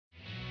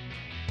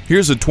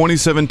Here's a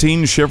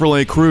 2017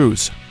 Chevrolet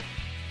Cruze.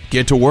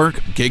 Get to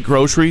work, get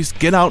groceries,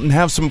 get out and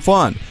have some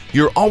fun.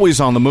 You're always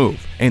on the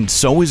move, and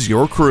so is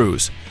your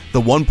Cruze.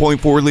 The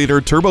 1.4-liter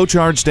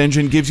turbocharged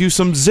engine gives you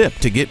some zip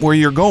to get where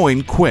you're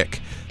going quick.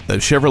 The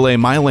Chevrolet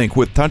MyLink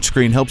with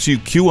touchscreen helps you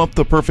cue up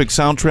the perfect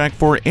soundtrack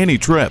for any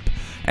trip.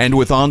 And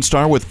with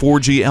OnStar with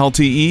 4G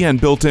LTE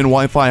and built-in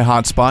Wi-Fi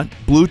hotspot,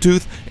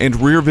 Bluetooth, and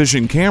rear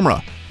vision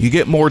camera, you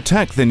get more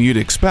tech than you'd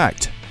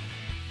expect.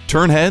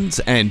 Turn heads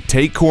and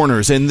take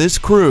corners in this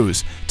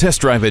Cruze.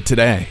 Test drive it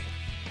today.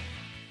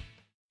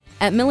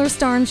 At Miller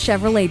Starnes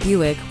Chevrolet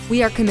Buick,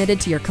 we are committed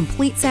to your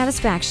complete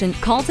satisfaction.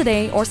 Call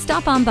today or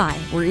stop on by.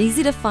 We're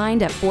easy to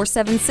find at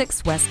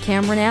 476 West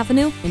Cameron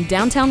Avenue in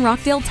downtown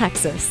Rockdale,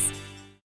 Texas.